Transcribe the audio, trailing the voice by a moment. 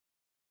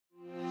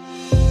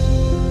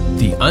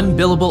The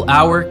Unbillable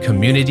Hour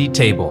Community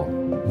Table,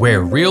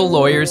 where real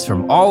lawyers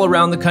from all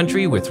around the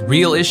country with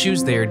real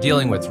issues they are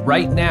dealing with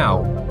right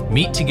now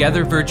meet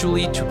together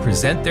virtually to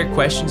present their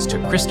questions to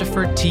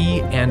Christopher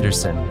T.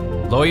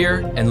 Anderson,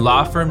 lawyer and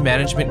law firm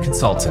management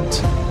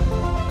consultant.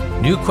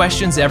 New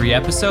questions every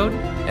episode,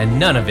 and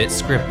none of it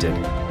scripted.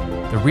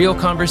 The real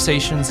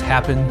conversations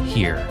happen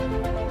here.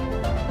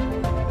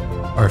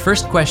 Our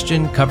first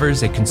question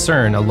covers a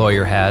concern a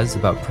lawyer has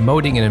about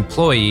promoting an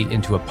employee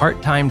into a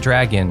part-time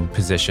drag-in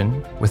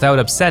position without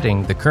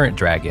upsetting the current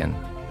drag-in.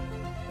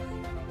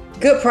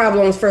 Good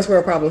problems, first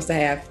world problems to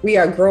have. We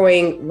are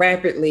growing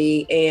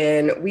rapidly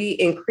and we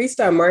increased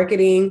our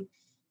marketing,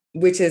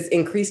 which has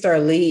increased our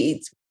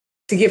leads.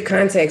 To give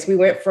context, we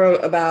went from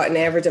about an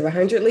average of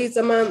 100 leads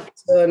a month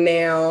to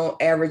now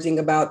averaging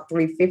about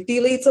 350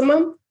 leads a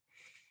month.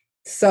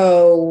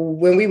 So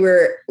when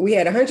we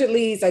had 100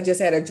 leads, I just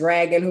had a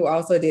drag-in who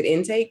also did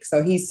intake.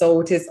 So he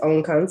sold his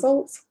own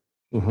consults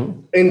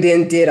and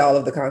then did all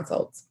of the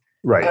consults.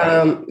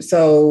 Right.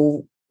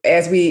 So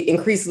as we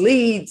increased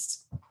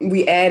leads,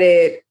 we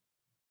added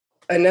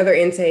another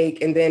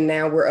intake. And then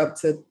now we're up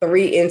to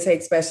 3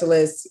 intake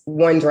specialists,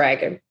 1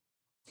 drag-in.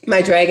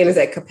 My drag-in is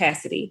at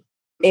capacity.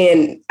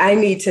 And I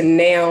need to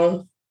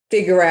now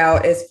figure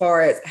out as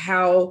far as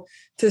how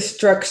to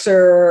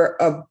structure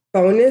a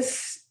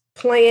bonus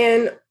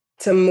plan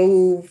to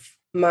move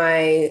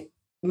my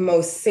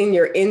most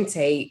senior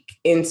intake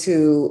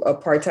into a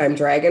part-time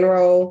drag-in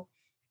role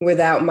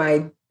without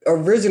my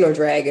original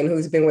drag-in,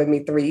 who's been with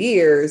me 3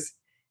 years,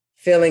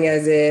 feeling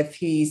as if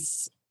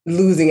he's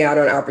losing out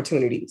on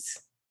opportunities.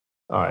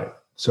 All right.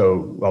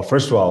 So, well,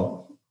 first of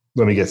all,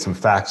 let me get some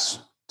facts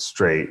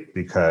straight,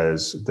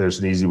 because there's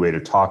an easy way to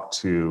talk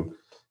to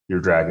your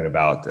drag-in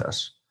about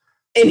this.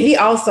 And he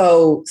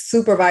also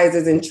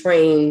supervises and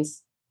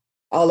trains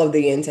all of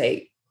the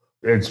intake.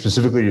 And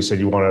specifically, you said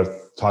you want to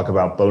talk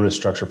about bonus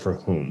structure for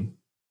whom?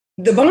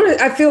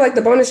 I feel like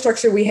the bonus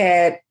structure we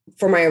had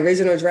for my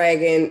original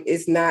drag-in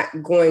is not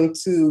going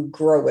to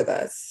grow with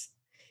us.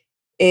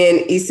 And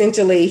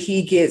essentially,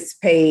 he gets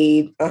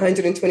paid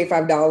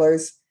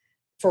 $125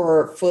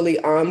 for fully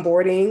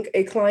onboarding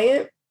a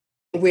client,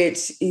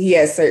 which he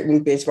has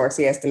certain benchmarks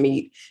he has to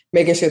meet,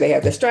 making sure they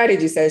have the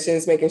strategy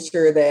sessions, making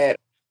sure that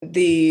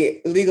the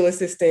legal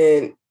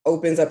assistant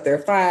opens up their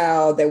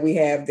file, that we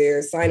have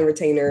their signed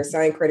retainer,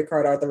 signed credit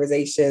card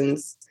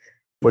authorizations.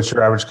 What's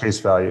your average case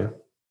value?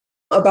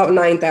 About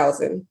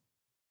 $9,000.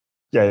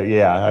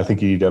 Yeah. I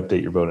think you need to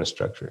update your bonus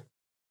structure.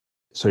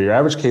 So your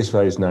average case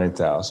value is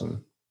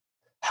 $9,000.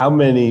 How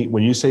many,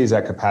 when you say he's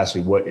at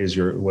capacity, what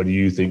do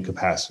you think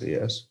capacity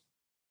is?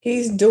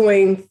 He's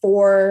doing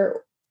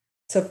 4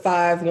 to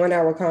 5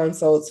 1-hour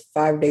consults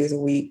 5 days a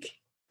week.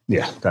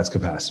 Yeah, that's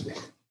capacity.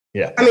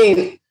 Yeah. I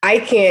mean, I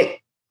can't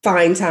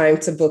find time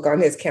to book on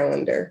his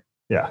calendar.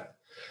 Yeah.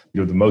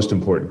 You know, the most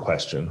important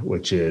question,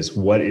 which is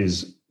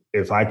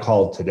if I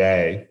called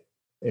today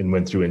and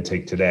went through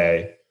intake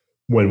today,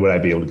 when would I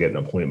be able to get an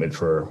appointment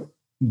for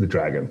the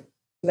drag-in?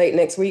 Late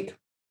next week.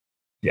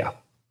 Yeah.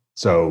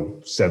 So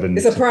it's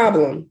a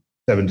problem.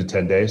 7 to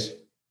 10 days.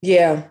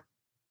 Yeah.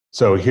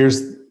 So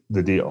here's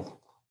the deal.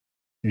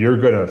 You're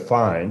going to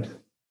find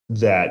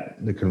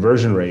that the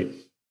conversion rate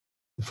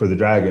for the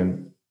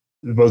drag-in,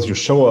 both your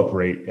show up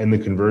rate and the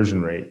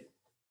conversion rate,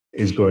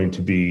 is going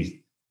to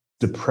be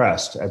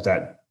depressed at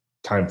that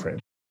time frame.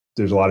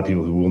 There's a lot of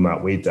people who will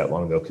not wait that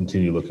long. They'll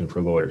continue looking for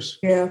lawyers.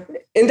 Yeah.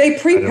 And they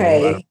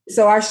prepay.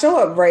 So our show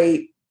up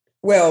rate,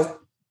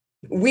 well,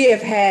 we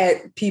have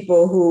had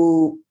people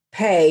who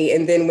pay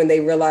and then when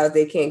they realize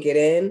they can't get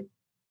in,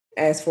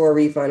 ask for a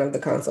refund of the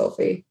consult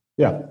fee.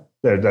 Yeah,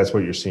 that's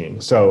what you're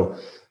seeing. So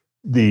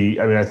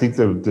I think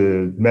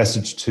the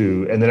message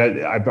and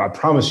then I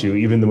promise you,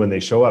 even when they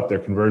show up, their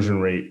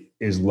conversion rate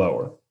is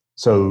lower.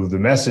 So the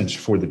message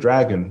for the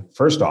drag-in,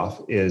 first off,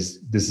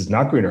 is this is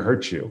not going to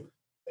hurt you.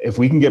 If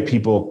we can get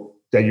people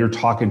that you're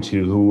talking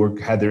to who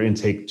had their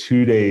intake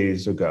 2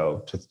 days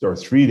ago or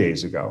 3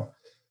 days ago,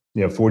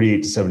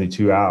 48 to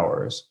 72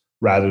 hours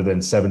rather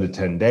than 7 to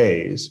 10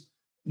 days,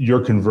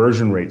 your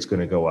conversion rate's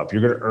going to go up.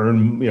 You're going to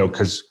earn,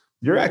 because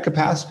you're at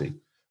capacity.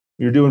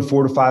 You're doing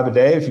 4 to 5 a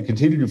day. If you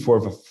continue to do 4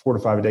 to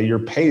 5 a day, your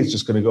pay is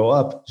just going to go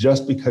up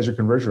just because your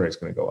conversion rate's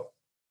going to go up.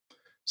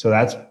 So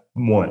that's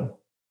 1.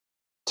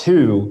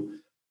 2,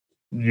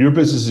 your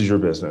business is your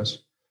business.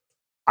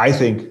 I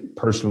think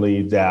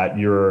personally that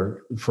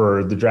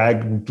for the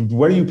drag,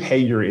 what do you pay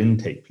your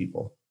intake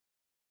people?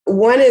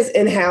 1 is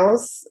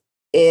in-house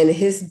and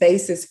his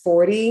base is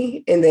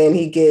 $40, and then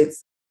he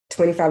gets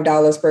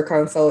 $25 per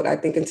consult, I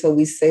think, until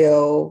we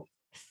sell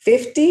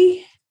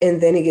 50.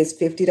 And then he gets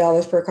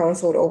 $50 per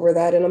consult over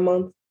that in a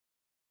month.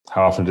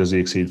 How often does he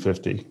exceed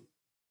 50?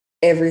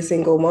 Every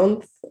single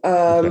month.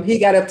 Okay. He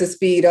got up to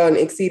speed on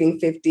exceeding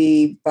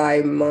 50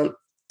 by month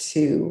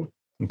 2.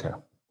 Okay.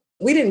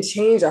 We didn't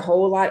change a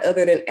whole lot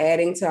other than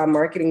adding to our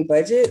marketing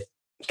budget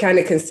kind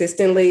of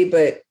consistently.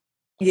 But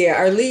yeah,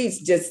 our leads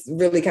just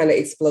really kind of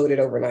exploded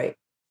overnight.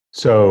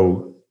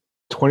 So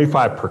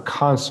 25 per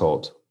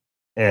consult.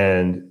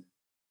 And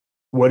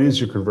what is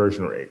your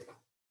conversion rate?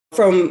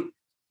 From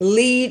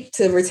lead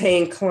to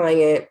retain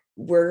client,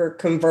 we're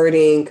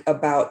converting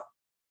about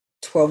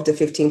 12 to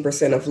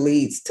 15% of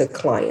leads to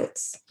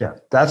clients. Yeah,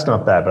 that's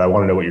not bad, but I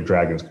want to know what your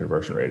Dragon's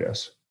conversion rate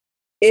is.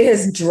 It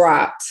has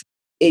dropped.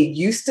 It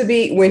used to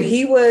be when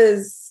he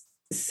was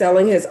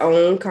selling his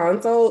own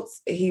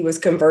consults, he was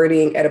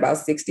converting at about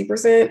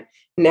 60%.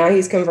 Now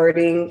he's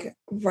converting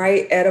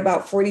right at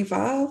about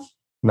 45.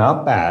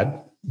 Not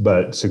bad,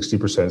 but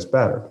 60% is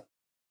better.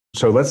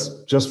 So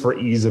let's just for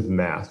ease of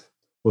math,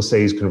 we'll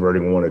say he's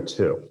converting 1 or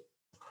 2.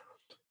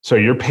 So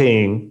you're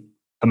paying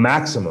a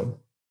maximum.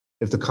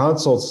 If the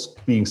consults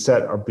being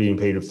set are being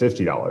paid at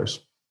 $50,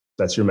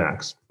 that's your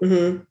max.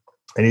 Mm-hmm.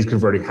 And he's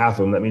converting half of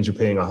them. That means you're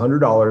paying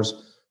 $100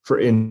 for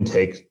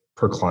intake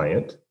per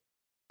client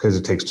because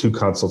it takes 2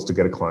 consults to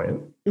get a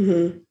client.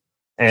 Mm-hmm.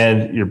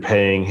 And you're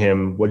paying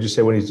him, what'd you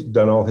say when he's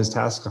done all his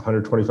tasks?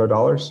 $125?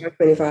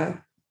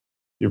 $125.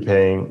 You're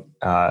paying,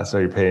 so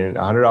you're paying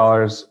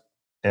 $100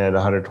 and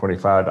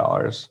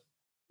 $125.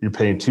 You're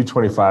paying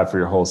 $225 for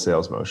your whole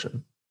sales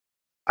motion.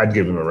 I'd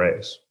give him a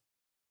raise.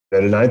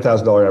 At a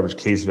 $9,000 average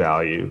case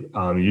value,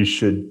 you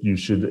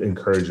should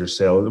encourage your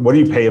sales. What do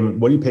you pay him?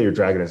 What do you pay your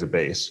Dragon as a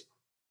base?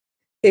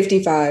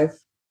 55.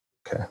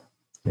 Okay,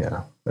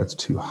 yeah, that's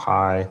too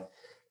high.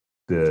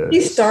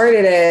 He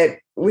started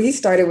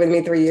with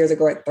me 3 years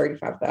ago at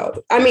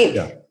 35,000. I mean,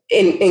 yeah.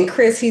 in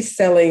Chris, he's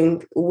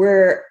selling.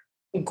 We're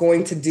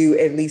going to do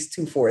at least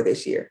 2-4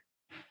 this year.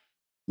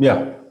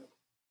 Yeah,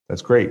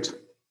 that's great.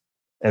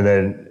 And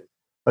then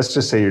let's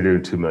just say you're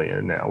doing $2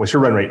 million now. What's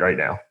your run rate right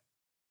now?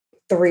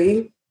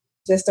 3,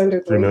 just under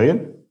 3. $3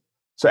 million.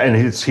 So, and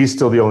he's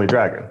still the only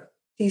Dragon.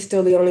 He's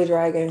still the only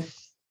Dragon.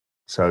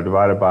 So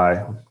divided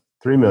by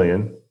 3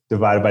 million,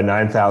 divided by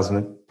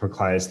 9,000 per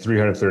client is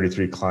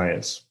 333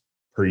 clients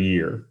per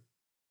year.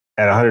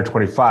 At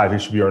 125, he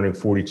should be earning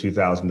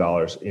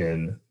 $42,000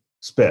 in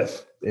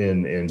spiff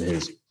in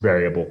his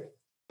variable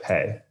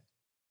pay.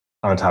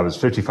 On top of his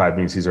 55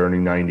 means he's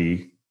earning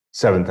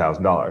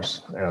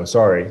 $97,000. And I'm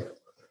sorry,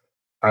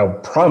 I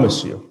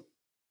promise you,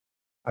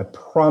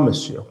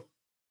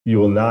 you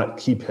will not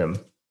keep him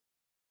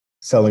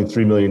selling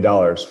 $3 million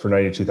for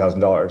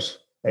 $92,000.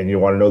 And you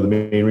want to know the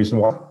main reason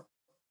why?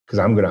 Because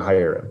I'm going to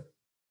hire him.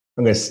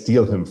 I'm going to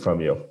steal him from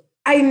you.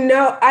 I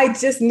know. I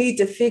just need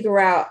to figure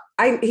out.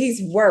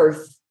 He's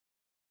worth.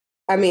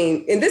 I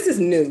mean, and this is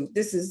new.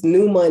 This is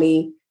new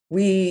money.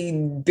 We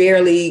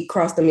barely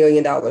crossed $1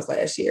 million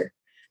last year,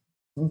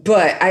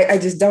 but I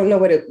just don't know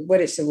what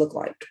it should look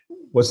like.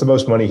 What's the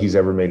most money he's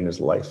ever made in his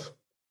life?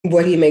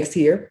 What he makes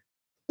here.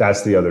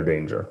 That's the other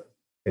danger,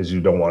 is you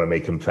don't want to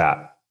make him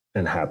fat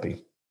and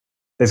happy.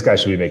 This guy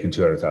should be making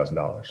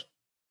 $200,000.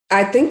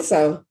 I think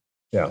so.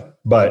 Yeah,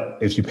 but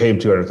if you pay him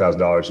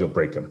 $200,000, you'll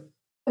break him.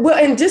 Well,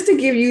 and just to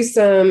give you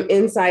some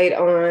insight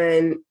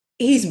on,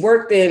 he's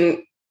worked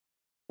in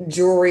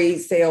jewelry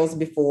sales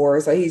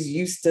before, so he's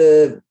used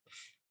to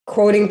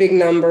quoting big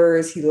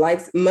numbers. He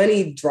likes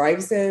money,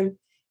 drives him.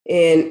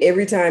 And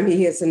every time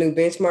he hits a new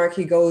benchmark,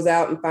 he goes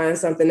out and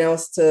finds something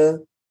else to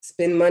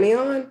spend money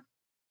on.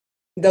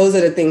 Those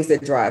are the things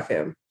that drive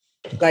him.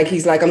 Like,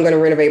 he's like, I'm going to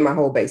renovate my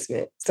whole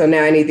basement. So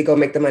now I need to go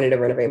make the money to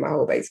renovate my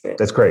whole basement.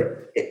 That's great.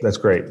 That's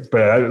great.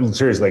 But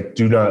seriously, like,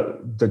 do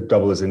not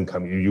double his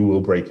income. You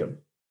will break him.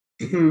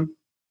 Mm-hmm.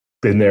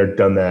 Been there,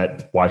 done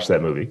that, watch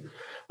that movie.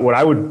 What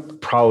I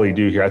would probably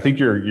do here, I think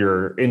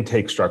your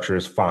intake structure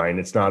is fine.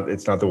 It's not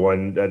the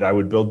one that I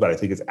would build, but I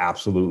think it's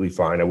absolutely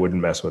fine. I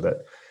wouldn't mess with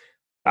it.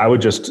 I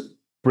would just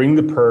bring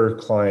the per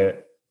client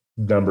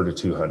number to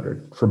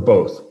 200 for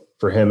both,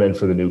 for him and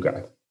for the new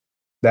guy.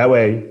 That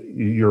way,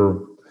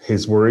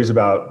 his worries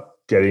about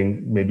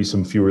getting maybe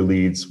some fewer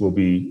leads will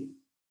be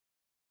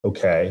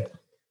okay.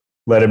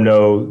 Let him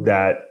know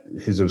that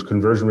his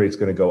conversion rate is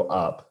going to go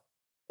up,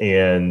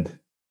 and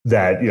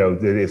that,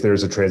 that if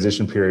there's a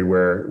transition period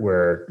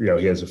where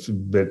he has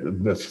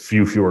a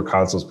few fewer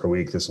consults per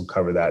week, this will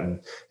cover that,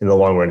 and in the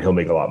long run, he'll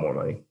make a lot more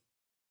money.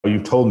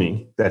 You've told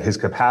me that his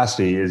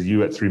capacity is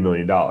you at $3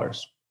 million.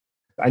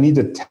 I need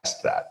to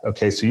test that.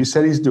 Okay, so you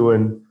said he's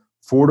doing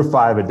 4 to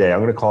 5 a day. I'm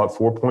going to call it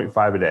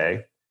 4.5 a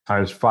day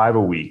times 5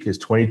 a week is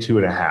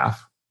 22.5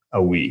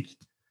 a week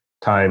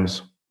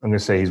times, I'm going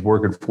to say he's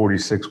working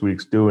 46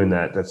 weeks doing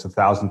that. That's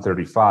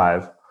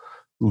 1,035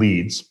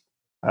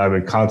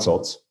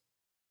 consults.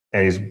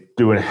 And he's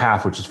doing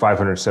half, which is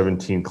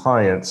 517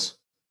 clients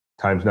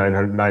times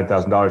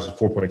 $9,000 is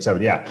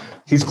 4.7. Yeah,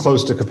 he's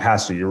close to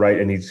capacity. You're right.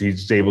 And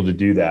he's able to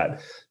do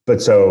that.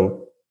 But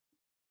so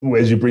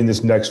as you bring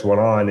this next one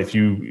on, if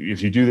you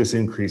do this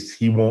increase,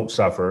 he won't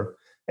suffer.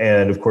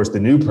 And of course, the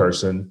new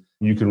person,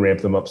 you can ramp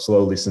them up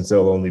slowly since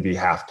they'll only be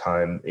half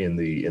time in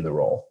the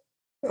role.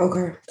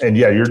 Okay. And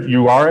yeah,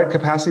 you are at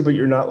capacity, but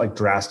you're not like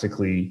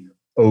drastically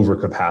over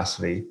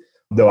capacity.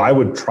 Though I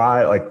would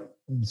try, like,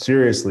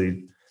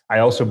 seriously, I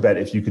also bet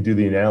if you could do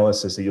the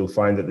analysis that you'll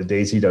find that the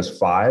days he does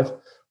 5,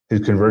 his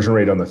conversion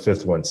rate on the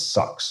 5th one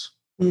sucks.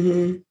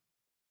 Mm-hmm.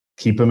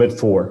 Keep him at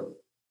 4.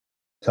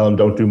 Tell him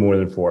don't do more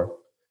than 4.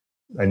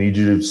 I need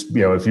you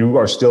to, if you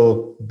are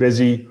still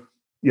busy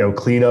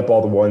clean up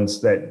all the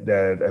ones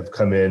that have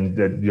come in,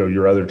 that,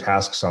 your other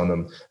tasks on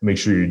them, make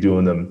sure you're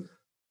doing them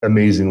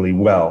amazingly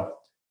well,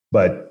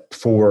 but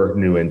 4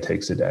 new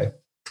intakes a day.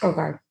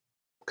 Okay.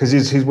 Because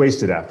he's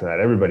wasted after that.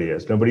 Everybody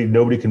is.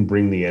 Nobody can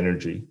bring the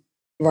energy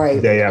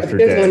right day after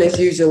day. This one is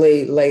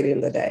usually late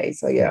in the day.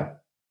 So yeah,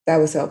 that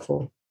was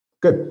helpful.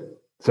 Good.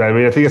 So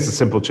I think it's a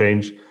simple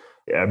change.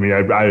 I mean,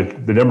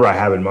 the number I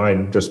have in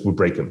mind just would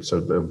break him. So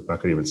I'm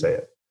not going to even say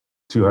it.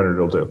 200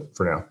 will do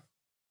for now.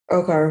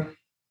 Okay.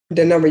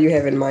 The number you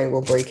have in mind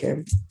will break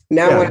him.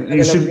 Now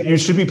you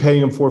should be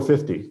paying him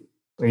 $450,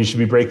 and you should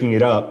be breaking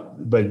it up.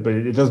 But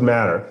it doesn't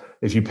matter.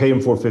 If you pay him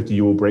 $450,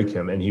 you will break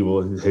him, and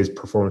his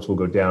performance will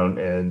go down,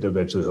 and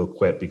eventually he'll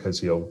quit because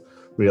he'll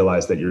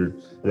realize that you're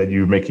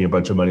making a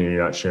bunch of money and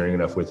you're not sharing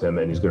enough with him,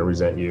 and he's going to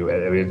resent you.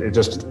 I mean, it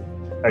just,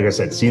 like I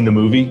said, seeing the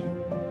movie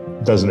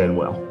doesn't end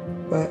well.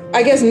 But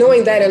I guess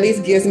knowing that at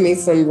least gives me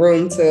some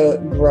room to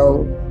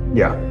grow.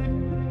 Yeah.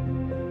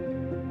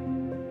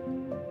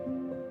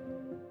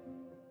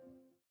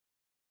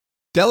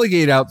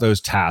 Delegate out those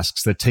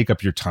tasks that take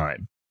up your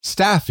time.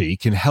 Staffy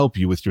can help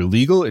you with your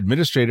legal,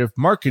 administrative,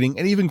 marketing,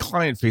 and even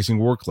client-facing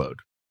workload.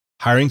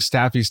 Hiring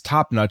Staffy's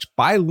top-notch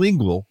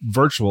bilingual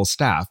virtual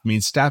staff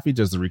means Staffy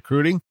does the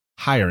recruiting,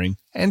 hiring,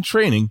 and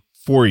training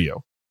for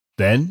you.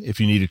 Then, if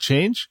you need a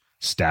change,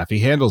 Staffy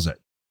handles it.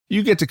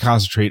 You get to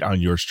concentrate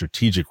on your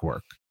strategic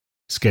work.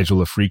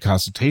 Schedule a free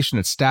consultation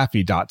at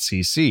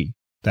staffy.cc.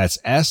 That's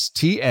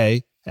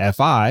STAFI.cc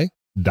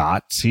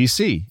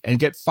and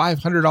get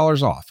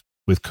 $500 off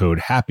with code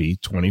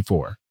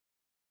HAPPY24.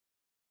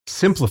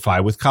 Simplify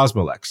with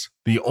Cosmolex,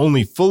 the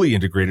only fully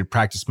integrated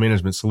practice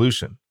management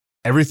solution.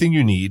 Everything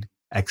you need,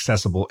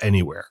 accessible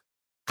anywhere.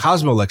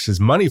 Cosmolex's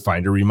Money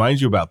Finder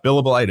reminds you about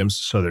billable items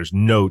so there's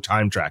no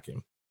time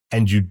tracking.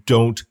 And you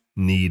don't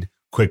need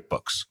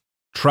QuickBooks.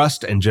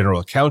 Trust and general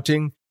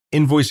accounting,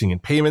 invoicing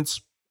and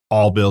payments,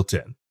 all built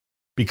in.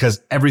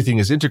 Because everything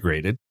is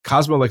integrated,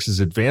 Cosmolex's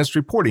advanced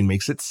reporting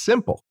makes it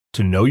simple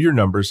to know your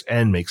numbers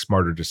and make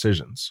smarter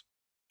decisions.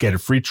 Get a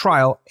free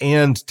trial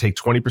and take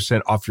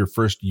 20% off your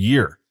first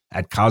year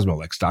at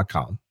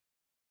cosmolex.com.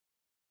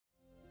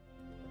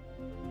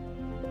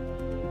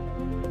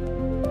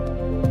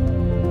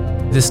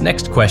 This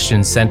next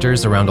question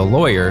centers around a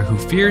lawyer who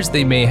fears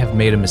they may have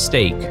made a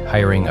mistake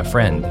hiring a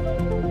friend.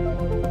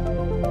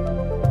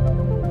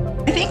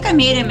 I think I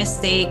made a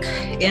mistake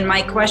in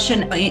my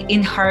question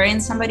in hiring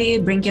somebody,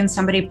 bringing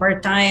somebody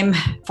part-time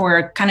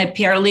for kind of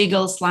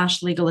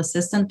paralegal/legal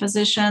assistant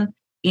position.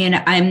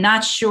 And I'm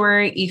not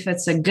sure if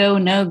it's a go,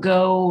 no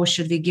go,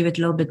 should we give it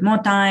a little bit more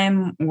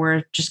time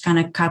or just kind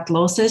of cut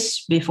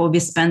losses before we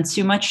spend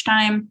too much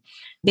time.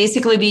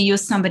 Basically, we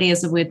used somebody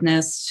as a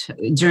witness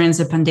during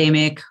the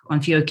pandemic on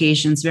a few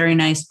occasions. Very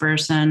nice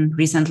person,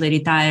 recently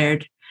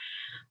retired.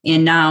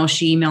 And now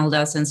she emailed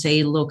us and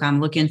said, look,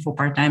 I'm looking for a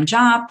part-time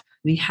job.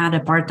 We had a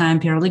part-time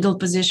paralegal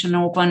position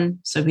open.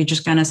 So we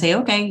just kind of say,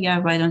 okay, yeah,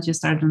 why don't you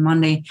start on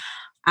Monday?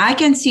 We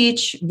can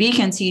teach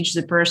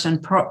the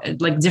person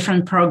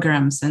different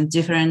programs and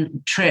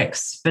different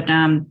tricks, but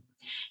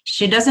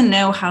she doesn't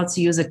know how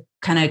to use a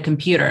kind of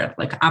computer,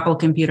 like Apple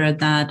computer at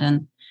that.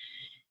 And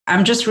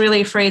I'm just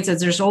really afraid that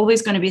there's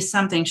always going to be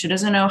something. She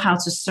doesn't know how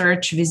to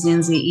search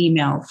within the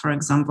email, for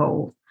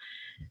example.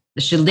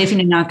 She's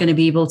definitely not going to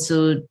be able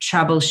to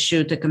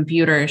troubleshoot a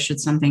computer should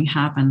something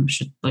happen,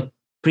 should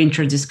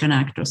printer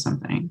disconnect or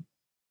something.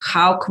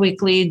 How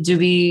quickly do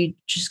we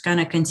just kind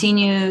of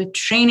continue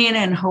training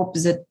and hope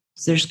that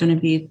there's going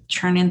to be a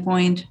turning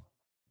point?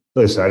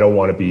 Listen, I don't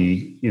want to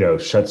be,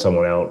 shut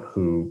someone out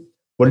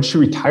what did she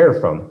retire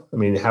from? I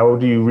mean, how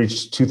do you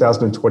reach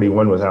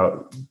 2021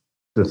 without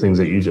the things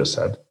that you just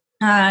said?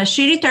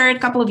 She retired a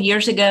couple of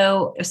years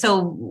ago.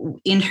 So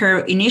in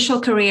her initial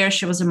career,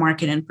 she was a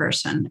marketing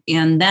person.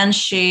 And then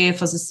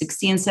for the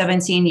 16,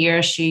 17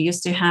 years, she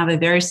used to have a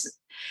very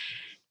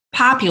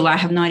popular, I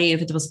have no idea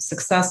if it was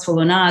successful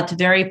or not,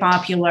 very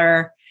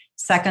popular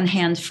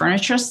secondhand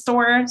furniture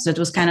store that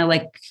was kind of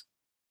like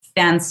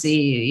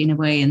fancy in a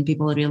way, and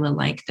people really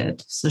liked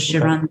it. So she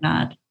ran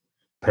that.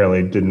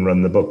 Apparently didn't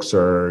run the books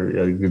or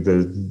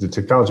the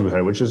technology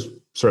behind it, which is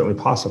certainly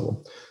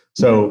possible.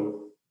 So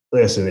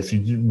listen,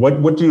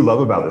 what do you love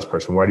about this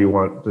person? Why do you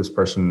want this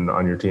person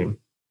on your team?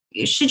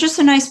 She's just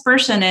a nice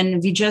person,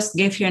 and we just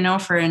gave her an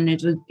offer, and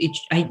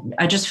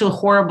I just feel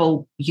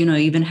horrible,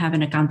 even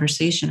having a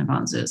conversation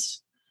about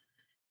this.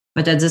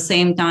 But at the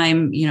same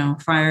time,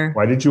 fire.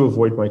 Why did you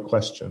avoid my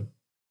question?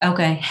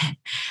 Okay.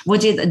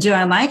 Do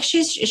I like?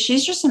 She's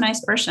just a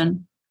nice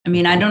person. I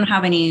mean, I don't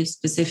have any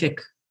specific.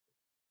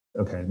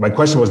 Okay. My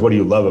question was, what do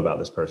you love about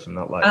this person?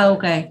 Not like. Oh,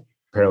 okay.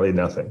 Apparently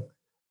nothing.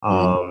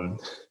 No.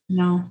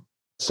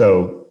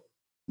 So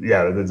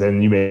yeah,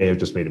 then you may have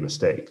just made a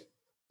mistake.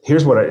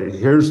 Here's what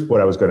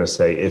I was going to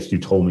say if you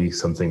told me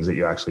some things that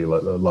you actually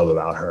love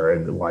about her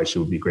and why she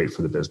would be great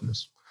for the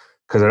business.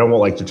 Because I don't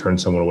like to turn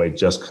someone away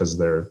just because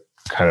they're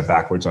kind of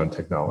backwards on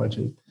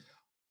technology.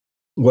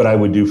 What I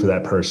would do for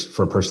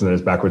a person that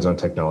is backwards on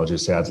technology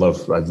is say, I'd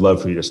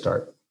love for you to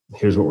start.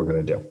 Here's what we're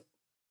going to do.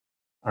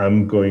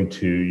 I'm going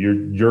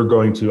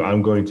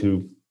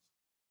to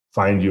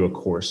find you a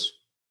course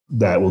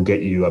that will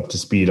get you up to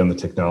speed on the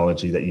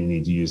technology that you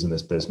need to use in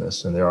this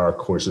business. And there are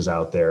courses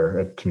out there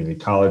at community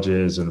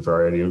colleges and a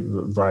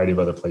variety of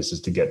other places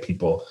to get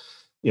people,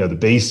 the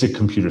basic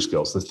computer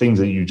skills, the things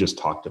that you just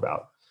talked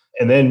about.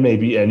 And then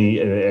maybe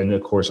and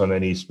of course on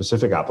any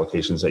specific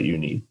applications that you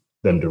need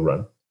them to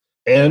run.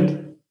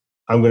 And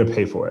I'm going to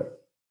pay for it.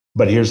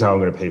 But here's how I'm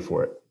going to pay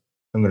for it.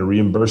 I'm going to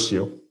reimburse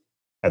you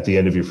at the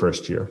end of your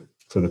first year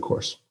for the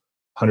course,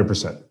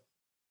 100%.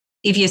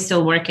 If you're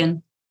still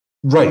working.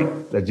 Right.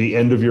 At the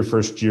end of your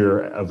first year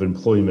of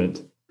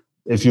employment,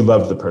 if you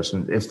love the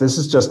person. If this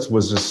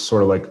was just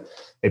sort of like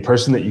a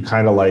person that you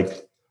kind of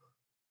like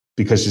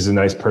because she's a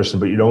nice person,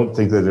 but you don't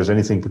think that there's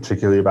anything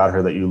particularly about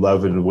her that you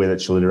love in the way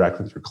that she'll interact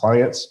with your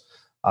clients,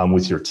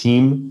 with your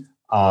team,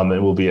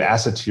 and will be an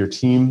asset to your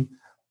team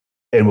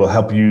and will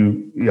help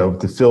you,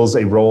 to fills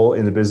a role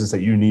in the business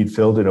that you need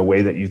filled in a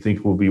way that you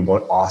think will be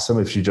awesome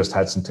if she just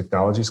had some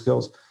technology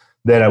skills,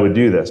 then I would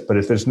do this. But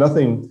if there's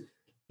nothing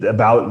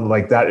about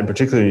like that in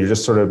particular, and you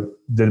just sort of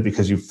did it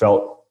because you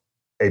felt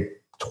a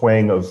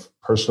twang of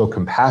personal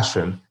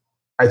compassion,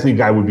 I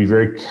think I would be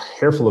very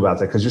careful about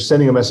that because you're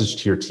sending a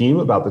message to your team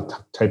about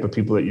the type of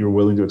people that you're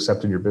willing to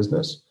accept in your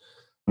business.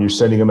 You're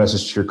sending a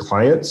message to your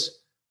clients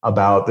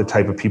about the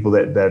type of people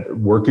that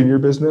work in your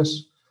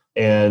business.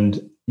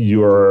 And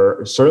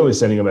you're certainly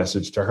sending a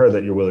message to her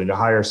that you're willing to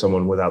hire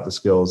someone without the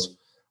skills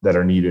that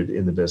are needed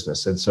in the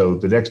business. And so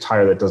the next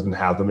hire that doesn't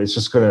have them,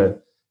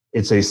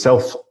 it's a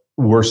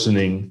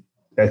self-worsening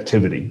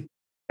activity.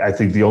 I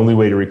think the only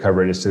way to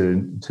recover it is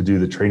to do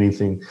the training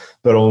thing,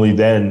 but only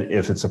then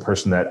if it's a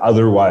person that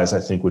otherwise I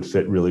think would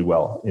fit really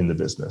well in the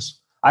business.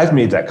 I've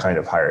made that kind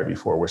of hire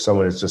before where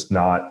someone is just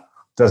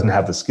doesn't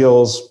have the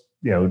skills,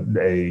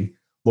 a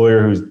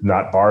lawyer who's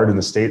not barred in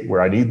the state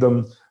where I need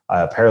them,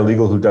 a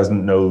paralegal who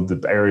doesn't know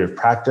the area of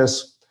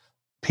practice,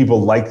 people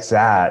like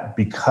that,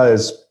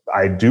 because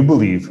I do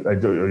believe,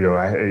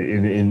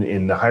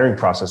 in the hiring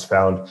process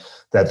found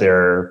that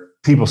their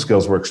people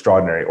skills were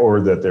extraordinary, or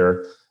that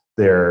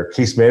their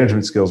case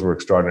management skills were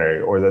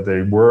extraordinary, or that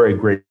they were a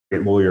great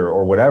lawyer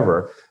or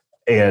whatever.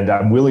 And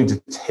I'm willing to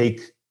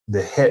take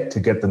the hit to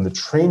get them the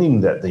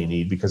training that they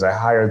need because I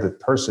hire the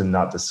person,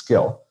 not the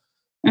skill.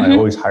 Mm-hmm. I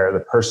always hire the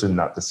person,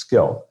 not the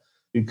skill,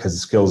 because the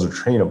skills are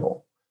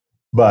trainable.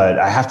 But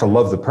I have to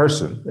love the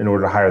person in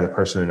order to hire the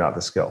person and not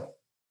the skill.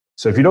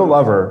 So if you don't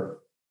love her,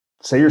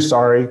 say you're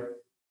sorry,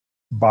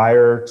 buy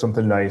her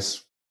something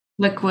nice.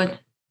 Liquid.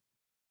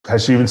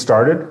 Has she even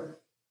started?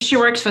 She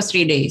works for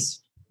 3 days.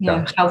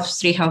 Yeah.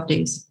 3 half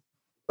days.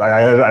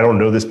 I don't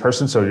know this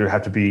person, so you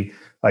have to be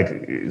like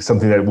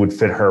something that would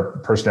fit her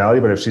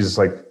personality. But if she's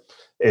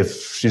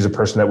a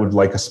person that would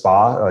like a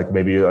spa, like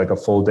maybe like a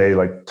full day,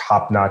 like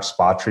top-notch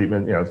spa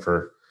treatment, at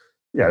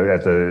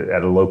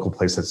a local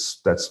place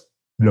that's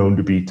known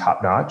to be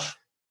top-notch.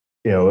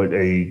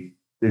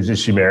 Is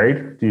she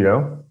married? Do you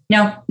know?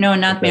 No,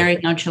 not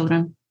married, no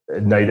children.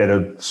 A night at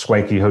a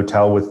swanky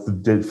hotel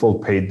with full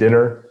paid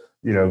dinner.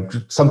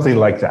 Something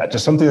like that,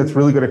 just something that's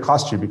really going to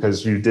cost you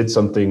because you did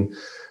something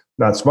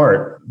not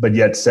smart, but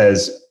yet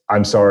says,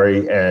 I'm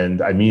sorry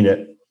and I mean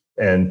it,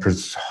 and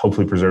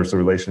hopefully preserves the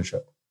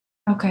relationship.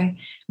 Okay.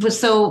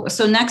 So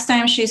next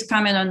time she's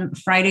coming on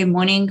Friday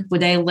morning,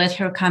 would I let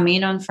her come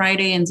in on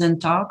Friday and then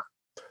talk?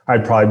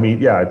 I'd probably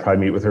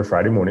meet with her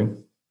Friday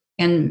morning.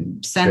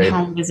 And send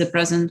home with a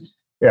present?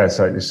 Yeah.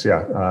 So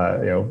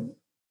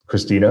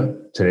Christina,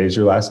 today's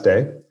your last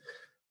day.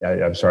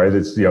 I'm sorry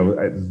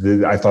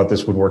that, I thought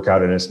this would work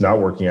out and it's not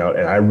working out.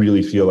 And I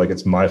really feel like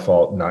it's my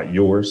fault, not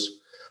yours.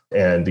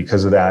 And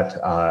because of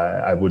that,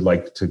 I would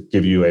like to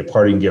give you a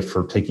parting gift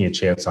for taking a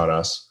chance on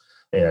us.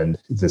 And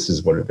this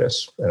is what it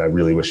is. And I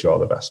really wish you all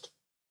the best.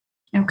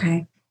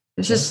 Okay.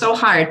 This is so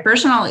hard.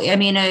 Personally, I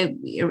mean,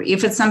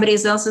 if it's somebody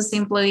else's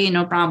employee,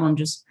 no problem.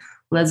 Just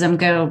let them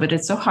go. But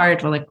it's so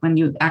hard. Like when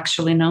you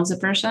actually know the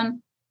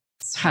person,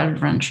 it's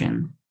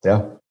heart-wrenching.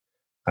 Yeah.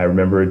 I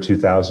remember in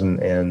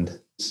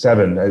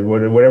 2007,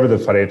 whatever the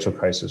financial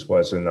crisis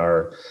was, and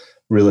our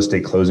real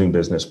estate closing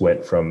business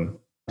went from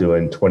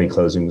doing 20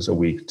 closings a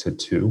week to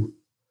 2.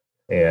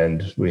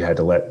 And we had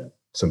to let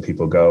some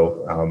people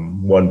go.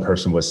 One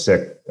person was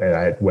sick and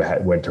I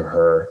went to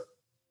her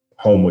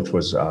home, which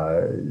was,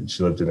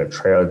 she lived in a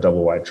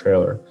double wide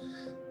trailer,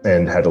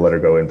 and had to let her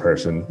go in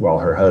person while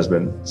her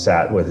husband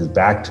sat with his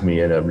back to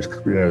me in a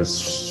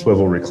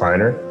swivel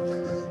recliner,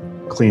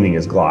 cleaning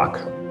his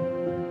Glock.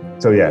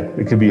 So yeah,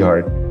 it could be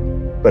hard,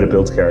 but it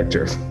builds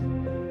character.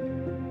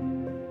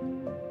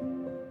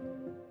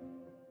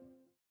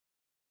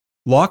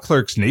 Law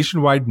Clerk's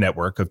nationwide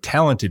network of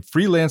talented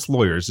freelance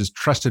lawyers is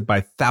trusted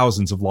by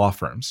thousands of law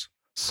firms.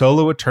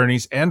 Solo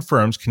attorneys and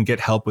firms can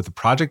get help with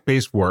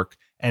project-based work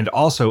and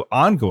also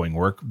ongoing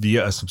work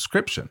via a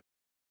subscription.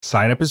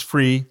 Sign up is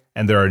free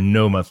and there are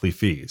no monthly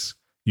fees.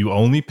 You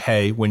only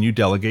pay when you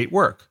delegate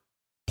work.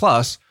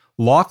 Plus,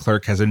 Law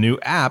Clerk has a new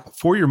app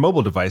for your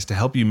mobile device to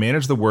help you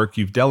manage the work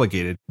you've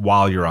delegated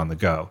while you're on the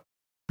go.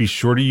 Be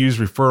sure to use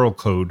referral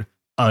code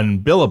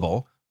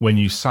UNBILLABLE when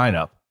you sign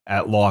up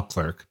at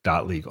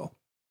lawclerk.legal.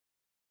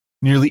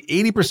 Nearly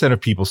 80% of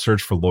people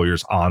search for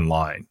lawyers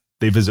online.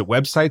 They visit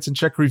websites and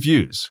check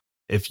reviews.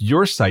 If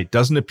your site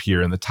doesn't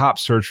appear in the top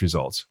search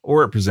results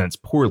or it presents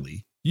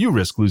poorly, you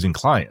risk losing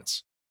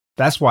clients.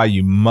 That's why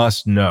you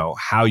must know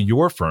how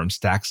your firm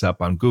stacks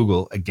up on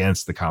Google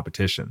against the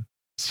competition.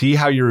 See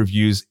how your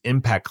reviews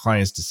impact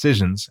clients'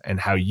 decisions and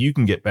how you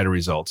can get better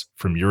results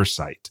from your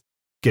site.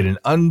 Get an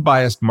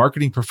unbiased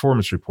marketing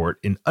performance report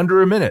in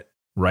under a minute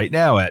right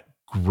now at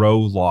Grow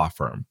Law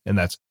Firm. And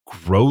that's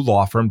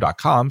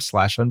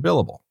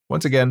growlawfirm.com/unbillable.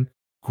 Once again,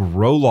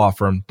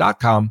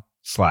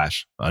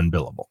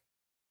 growlawfirm.com/unbillable.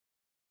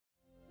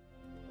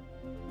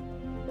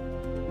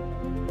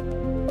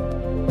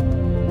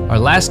 Our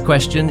last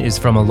question is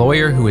from a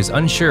lawyer who is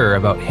unsure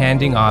about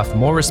handing off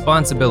more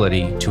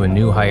responsibility to a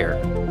new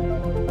hire.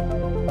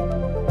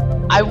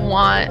 I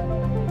want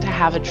to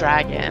have a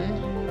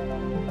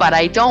dragon, but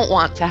I don't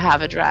want to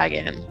have a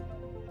dragon.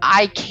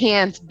 I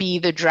can't be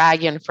the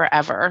dragon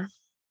forever.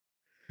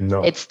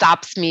 No. It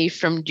stops me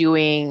from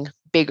doing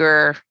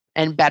bigger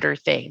and better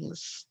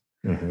things.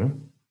 Mm-hmm.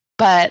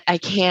 But I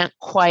can't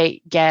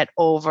quite get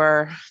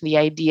over the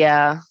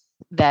idea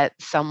that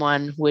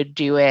someone would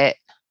do it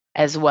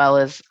as well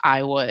as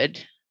I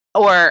would.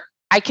 Or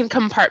I can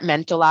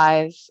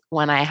compartmentalize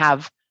when I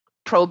have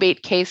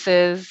probate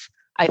cases.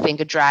 I think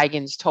a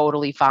dragon's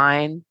totally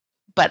fine,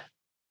 but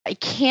I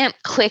can't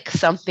click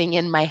something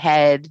in my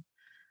head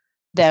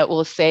that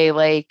will say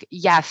like,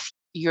 yes,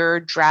 your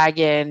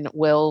dragon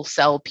will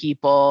sell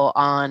people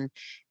on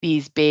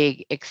these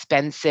big,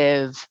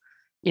 expensive,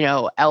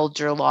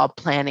 elder law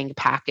planning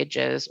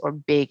packages or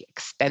big,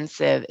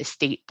 expensive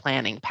estate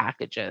planning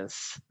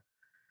packages.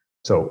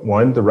 So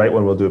one, the right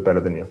one will do it better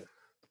than you.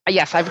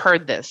 Yes, I've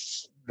heard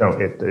this. No,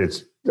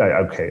 it's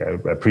okay. I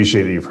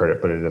appreciate that you've heard it,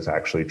 but it is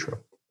actually true.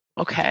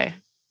 Okay.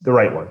 The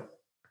right one.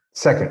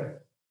 Second,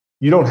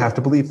 you don't have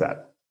to believe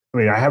that. I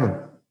mean, I have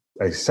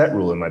a set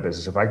rule in my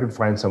business. If I could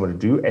find someone to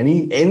do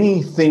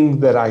anything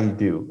that I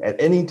do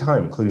at any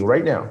time, including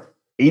right now,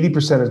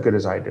 80% as good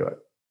as I do it,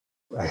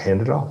 I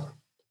hand it off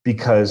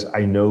because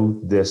I know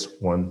this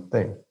one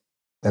thing.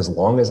 As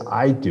long as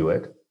I do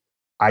it,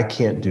 I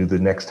can't do the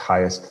next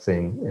highest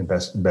thing and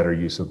better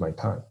use of my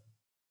time.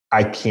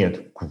 I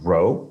can't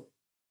grow.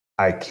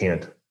 I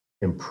can't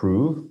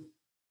improve.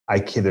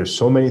 There's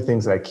so many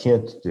things that I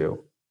can't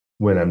do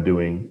when I'm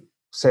doing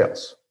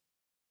sales.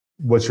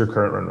 What's your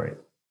current run rate?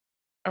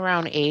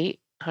 Around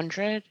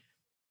 800.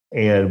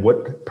 And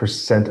what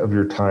percent of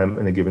your time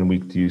in a given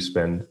week do you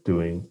spend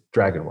doing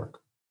dragon work?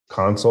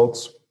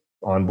 Consults,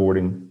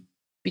 onboarding?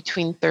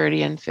 Between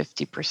 30 and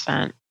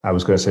 50%. I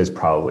was going to say it's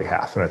probably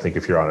half. And I think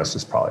if you're honest,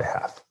 it's probably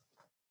half.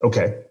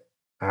 Okay.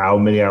 How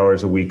many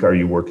hours a week are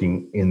you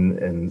working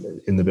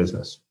in the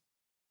business?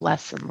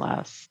 Less and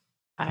less.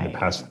 In the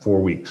past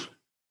 4 weeks?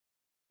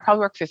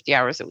 Probably work 50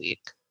 hours a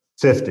week.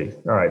 50.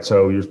 All right.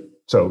 So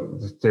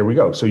there we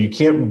go. So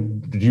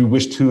do you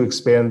wish to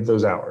expand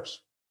those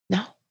hours?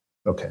 No.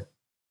 Okay.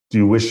 Do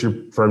you wish your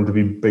firm to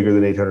be bigger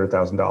than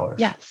 $800,000?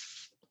 Yes.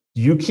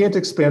 You can't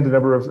expand the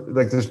number of,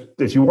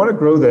 if you want to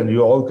grow, then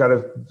you all got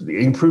to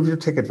improve your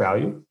ticket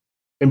value,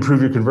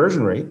 improve your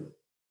conversion rate.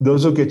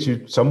 Those will get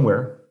you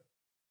somewhere,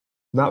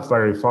 not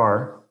very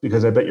far,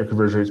 because I bet your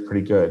conversion rate is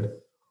pretty good.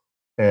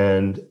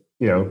 And,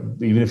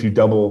 even if you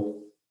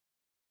double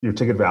your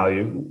ticket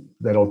value,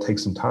 that'll take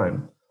some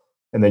time.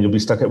 And then you'll be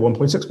stuck at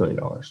 $1.6 million.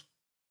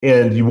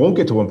 And you won't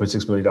get to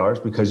 $1.6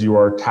 million because you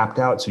are tapped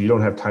out. So you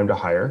don't have time to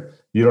hire.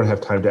 You don't have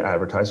time to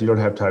advertise. You don't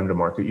have time to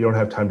market. You don't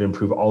have time to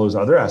improve all those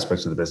other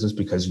aspects of the business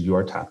because you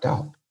are tapped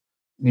out.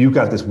 You've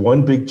got this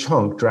one big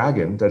chunk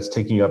dragon that's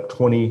taking up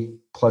 20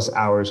 plus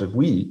hours a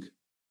week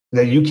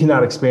that you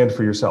cannot expand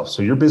for yourself.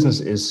 So your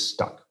business is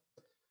stuck.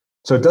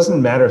 So it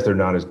doesn't matter if they're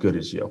not as good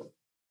as you.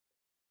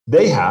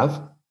 They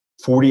have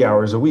 40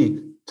 hours a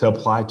week to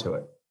apply to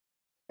it.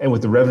 And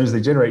with the revenues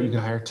they generate, you can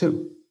hire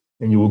two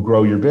and you will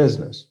grow your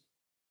business.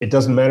 It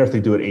doesn't matter if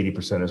they do it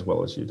 80% as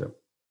well as you do.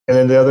 And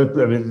then the other,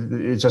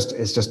 it's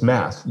just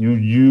math.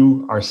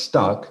 You are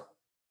stuck,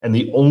 and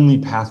the only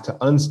path to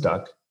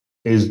unstuck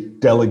is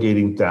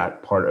delegating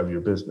that part of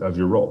your business, of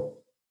your role.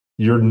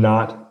 You're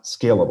not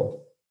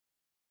scalable.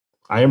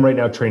 I am right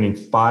now training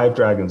 5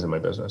 dragons in my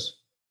business.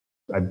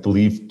 I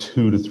believe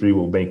 2 to 3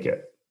 will make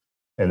it,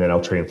 and then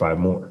I'll train 5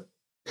 more.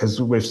 Because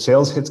if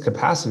sales hits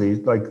capacity,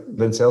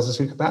 then sales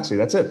is capacity.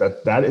 That's it.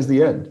 That is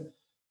the end.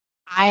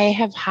 I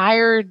have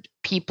hired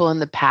people in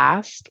the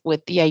past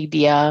with the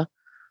idea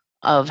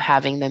of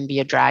having them be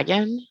a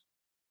dragon.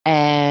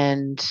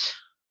 And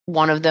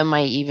one of them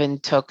I even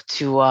took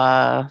to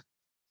a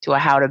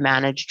how to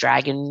manage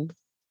dragon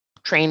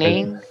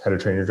training. How to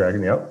train your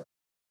dragon, yep.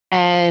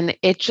 And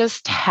it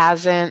just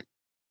hasn't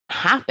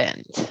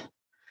happened.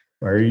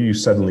 Why are you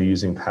suddenly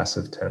using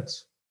passive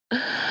tense?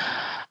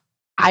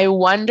 I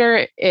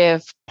wonder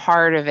if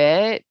part of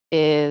it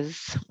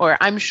is, or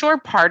I'm sure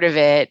part of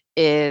it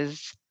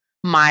is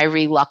my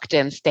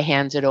reluctance to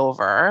hand it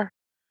over.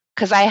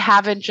 Because I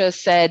haven't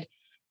just said,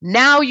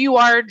 now you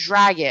are a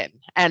dragon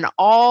and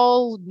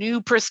all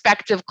new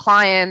prospective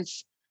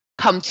clients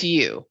come to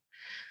you.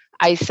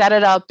 I set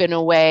it up in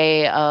a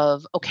way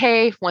of,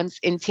 okay, once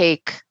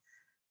intake,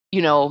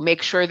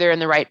 make sure they're in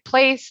the right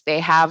place. They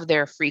have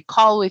their free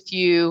call with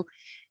you,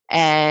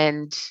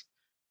 and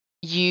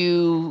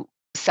you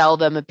sell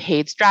them a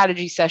paid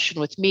strategy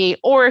session with me.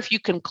 Or if you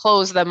can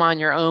close them on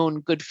your own,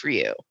 good for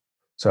you.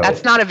 So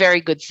that's not a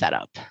very good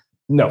setup.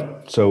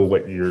 No. So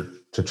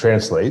to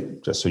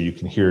translate, just so you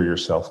can hear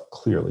yourself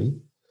clearly,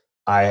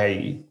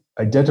 I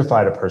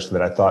identified a person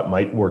that I thought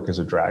might work as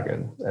a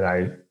dragon, and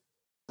I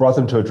brought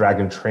them to a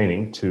dragon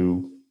training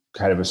to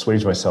kind of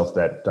assuage myself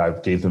that I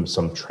gave them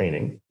some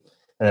training.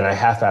 And then I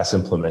half-ass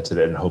implemented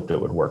it and hoped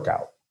it would work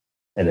out.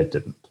 And it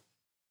didn't.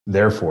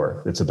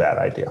 Therefore, it's a bad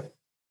idea.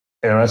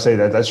 And when I say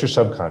that, that's your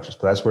subconscious,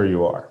 but that's where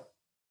you are.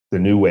 The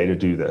new way to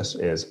do this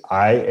is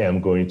I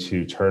am going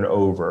to turn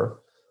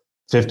over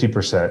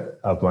 50%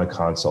 of my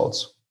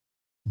consults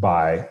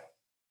by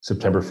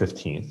September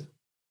 15th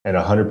and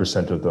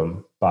 100% of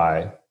them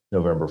by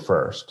November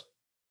 1st.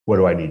 What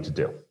do I need to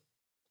do?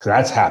 Because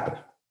that's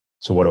happening.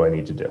 So what do I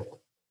need to do?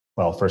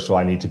 Well, first of all,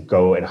 I need to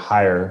go and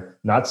hire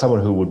not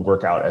someone who would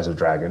work out as a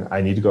dragon.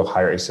 I need to go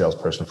hire a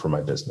salesperson for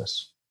my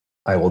business.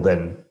 I will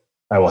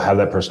have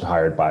that person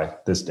hired by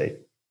this date.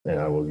 And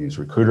I will use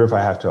Recruiter if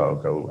I have to. I'll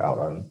go out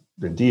on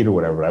Indeed or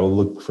whatever. I will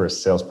look for a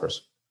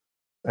salesperson.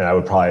 And I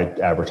would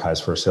probably advertise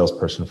for a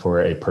salesperson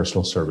for a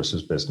personal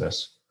services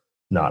business,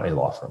 not a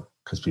law firm,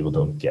 because people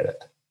don't get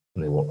it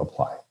and they won't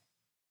apply.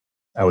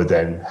 I would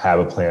then have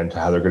a plan to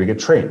how they're going to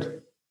get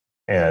trained.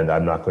 And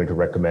I'm not going to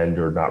recommend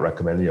or not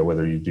recommend,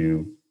 whether you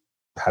do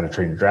how to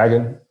train a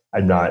dragon.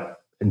 I'm not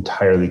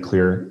entirely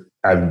clear.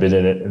 I haven't been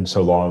in it in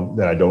so long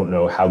that I don't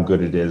know how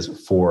good it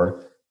is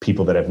for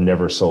people that have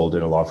never sold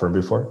in a law firm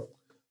before.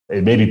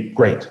 It may be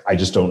great. I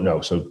just don't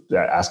know. So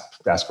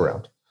ask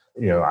around.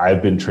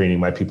 I've been training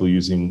my people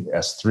using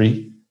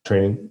S3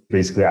 training.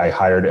 Basically, I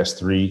hired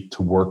S3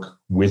 to work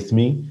with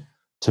me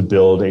to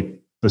build a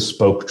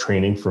bespoke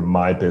training for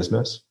my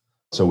business.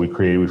 So we've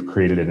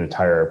created an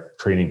entire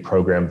training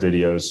program,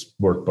 videos,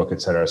 workbook,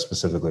 et cetera,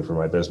 specifically for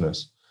my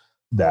business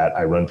that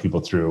I run people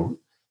through.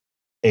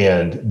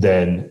 And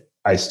then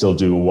I still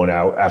do 1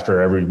 hour,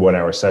 after every 1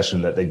 hour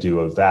session that they do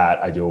of that,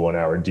 I do a 1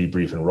 hour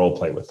debrief and role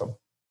play with them.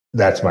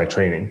 That's my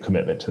training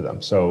commitment to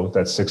them. So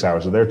that's 6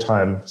 hours of their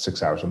time,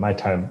 6 hours of my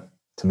time.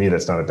 To me,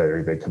 that's not a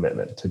very big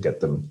commitment to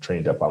get them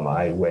trained up on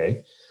my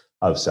way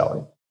of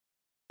selling.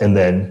 And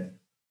then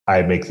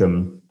I make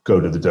them go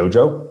to the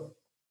dojo.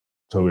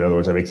 So in other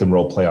words, I make them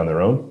role play on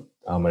their own.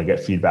 I'm going to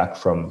get feedback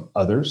from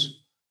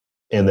others.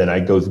 And then I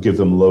go give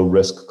them low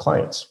risk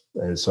clients.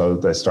 And so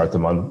I start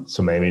them on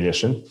some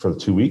ammunition for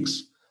 2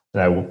 weeks.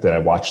 And I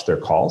watch their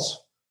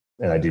calls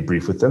and I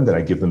debrief with them. Then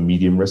I give them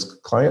medium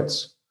risk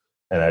clients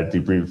and I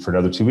debrief for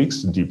another 2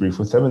 weeks and debrief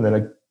with them. And then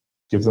I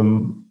give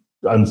them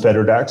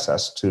unfettered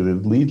access to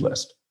the lead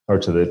list or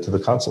to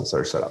the consults that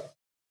are set up.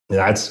 And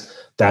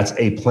that's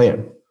a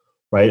plan,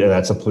 right? And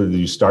that's a plan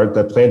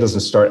that plan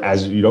doesn't start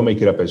you don't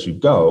make it up as you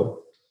go.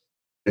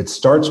 It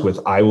starts with,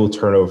 I will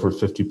turn over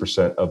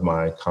 50% of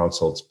my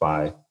consults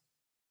by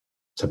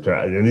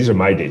September. And these are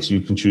my dates.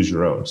 You can choose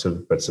your own.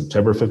 But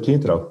September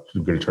 15th,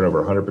 I'm going to turn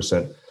over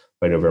 100%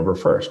 by November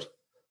 1st.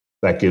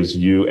 That gives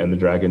you and the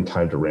dragon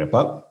time to ramp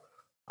up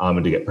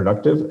and to get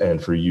productive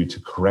and for you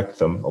to correct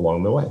them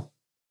along the way.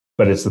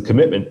 But it's the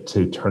commitment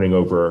to turning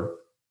over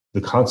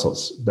the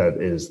consults that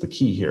is the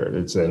key here.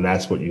 And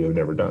that's what you have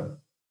never done.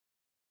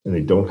 And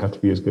they don't have to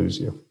be as good as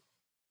you.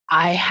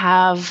 I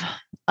have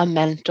a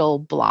mental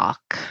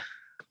block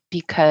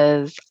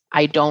because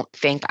I don't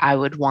think I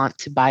would want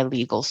to buy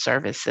legal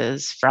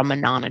services from a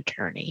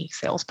non-attorney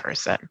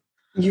salesperson.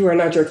 You are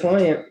not your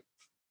client.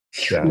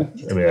 Yeah.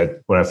 I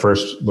mean, when I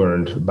first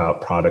learned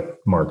about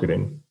product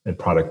marketing and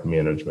product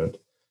management,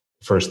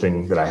 the first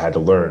thing that I had to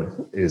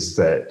learn is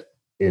that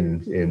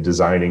in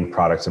designing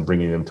products and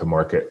bringing them to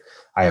market,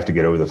 I have to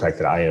get over the fact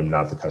that I am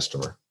not the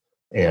customer.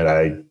 And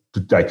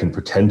I can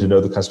pretend to know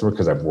the customer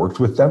because I've worked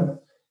with them,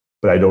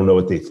 but I don't know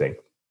what they think.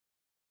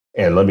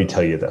 And let me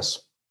tell you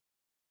this,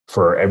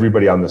 for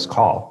everybody on this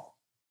call,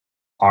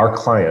 our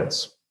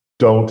clients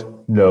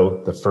don't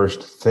know the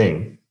first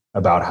thing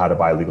about how to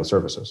buy legal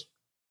services.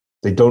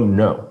 They don't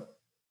know.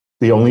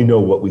 They only know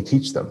what we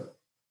teach them.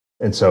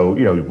 And so,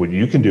 what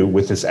you can do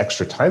with this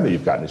extra time that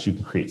you've gotten is you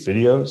can create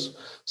videos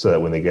so that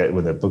when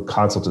the book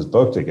consult is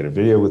booked, they get a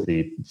video with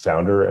the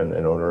founder and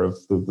owner of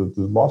the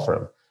law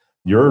firm.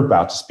 You're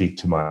about to speak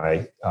to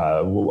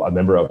a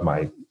member of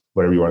my,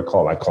 whatever you want to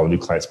call it, I call a new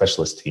client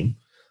specialist team.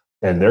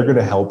 And they're going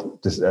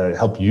to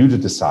help you to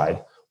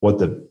decide what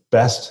the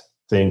best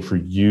thing for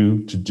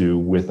you to do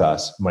with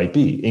us might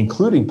be,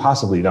 including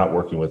possibly not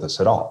working with us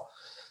at all.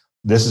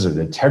 This is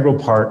an integral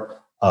part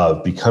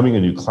of becoming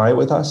a new client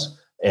with us.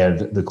 And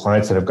the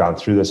clients that have gone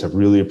through this have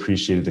really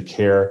appreciated the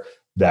care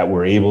that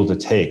we're able to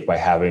take by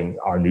having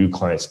our new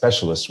client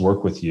specialists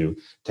work with you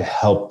to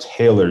help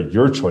tailor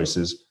your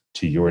choices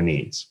to your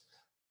needs.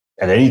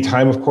 At any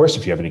time, of course,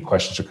 if you have any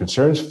questions or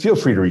concerns, feel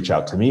free to reach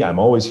out to me. I'm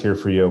always here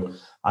for you.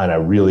 And I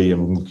really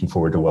am looking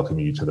forward to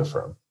welcoming you to the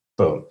firm.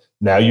 Boom.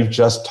 Now you've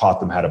just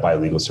taught them how to buy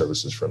legal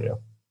services from you.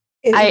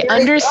 I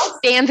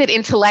understand it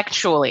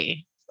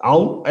intellectually.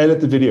 I'll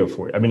edit the video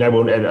for you. I mean, I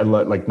won't edit,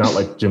 like not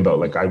like Jimbo.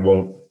 Like I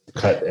won't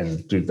cut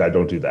and do that. I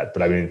don't do that.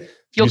 But I mean,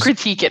 you'll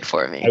critique it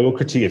for me. I will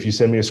critique. If you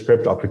send me a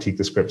script, I'll critique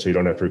the script so you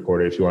don't have to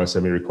record it. If you want to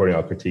send me a recording,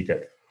 I'll critique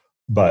it.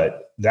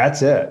 But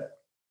that's it.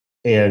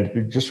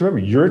 And just remember,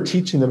 you're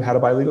teaching them how to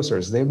buy legal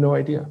services. They have no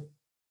idea.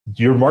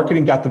 Your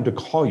marketing got them to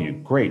call you.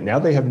 Great. Now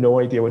they have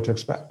no idea what to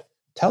expect.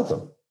 Tell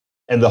them.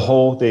 And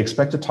they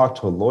expect to talk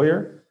to a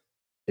lawyer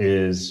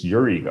is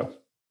your ego.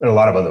 And a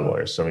lot of other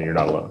lawyers. So I mean, you're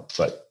not alone,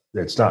 but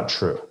it's not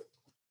true.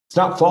 It's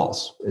not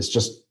false. It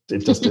just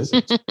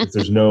isn't.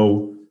 There's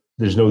no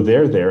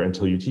there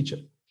until you teach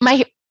it.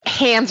 My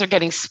hands are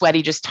getting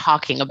sweaty just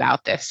talking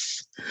about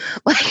this.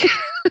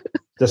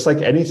 Just like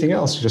anything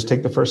else, you just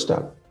take the first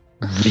step,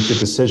 make the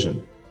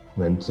decision,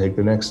 then take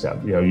the next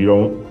step.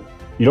 You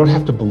don't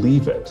have to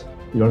believe it.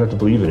 You don't have to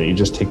believe in it. You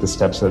just take the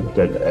steps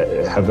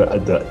that have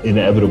the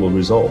inevitable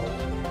result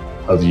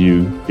of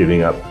you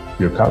giving up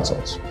your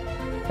consults.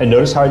 And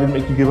notice how I didn't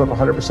make you give up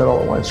 100% all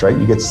at once, right?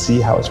 You get to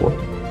see how it's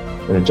working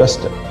and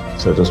adjust it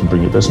so it doesn't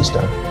bring your business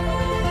down.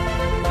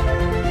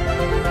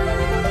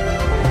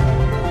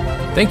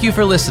 Thank you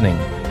for listening.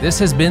 This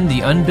has been the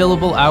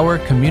Unbillable Hour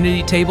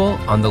Community Table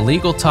on the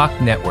Legal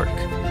Talk Network.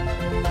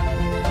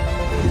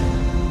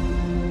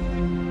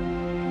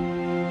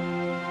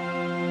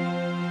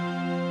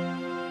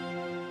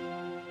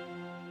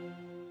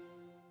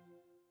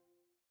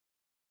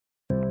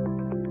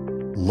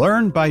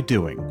 Learn by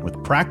doing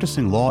with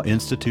Practicing Law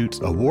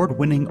Institute's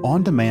award-winning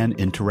on-demand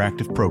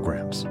interactive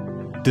programs.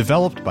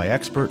 Developed by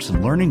experts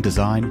in learning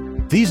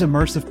design, these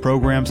immersive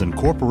programs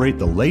incorporate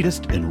the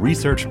latest in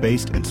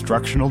research-based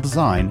instructional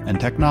design and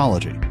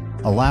technology,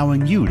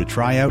 allowing you to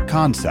try out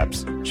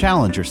concepts,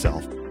 challenge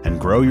yourself, and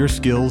grow your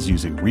skills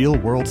using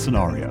real-world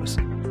scenarios.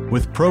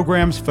 With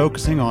programs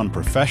focusing on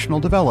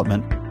professional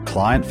development,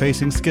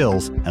 client-facing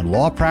skills, and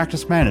law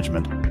practice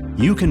management,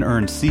 you can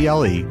earn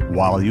CLE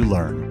while you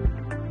learn.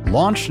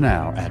 Launch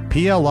now at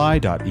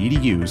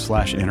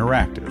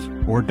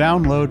pli.edu/interactive or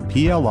download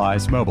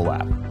PLI's mobile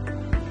app.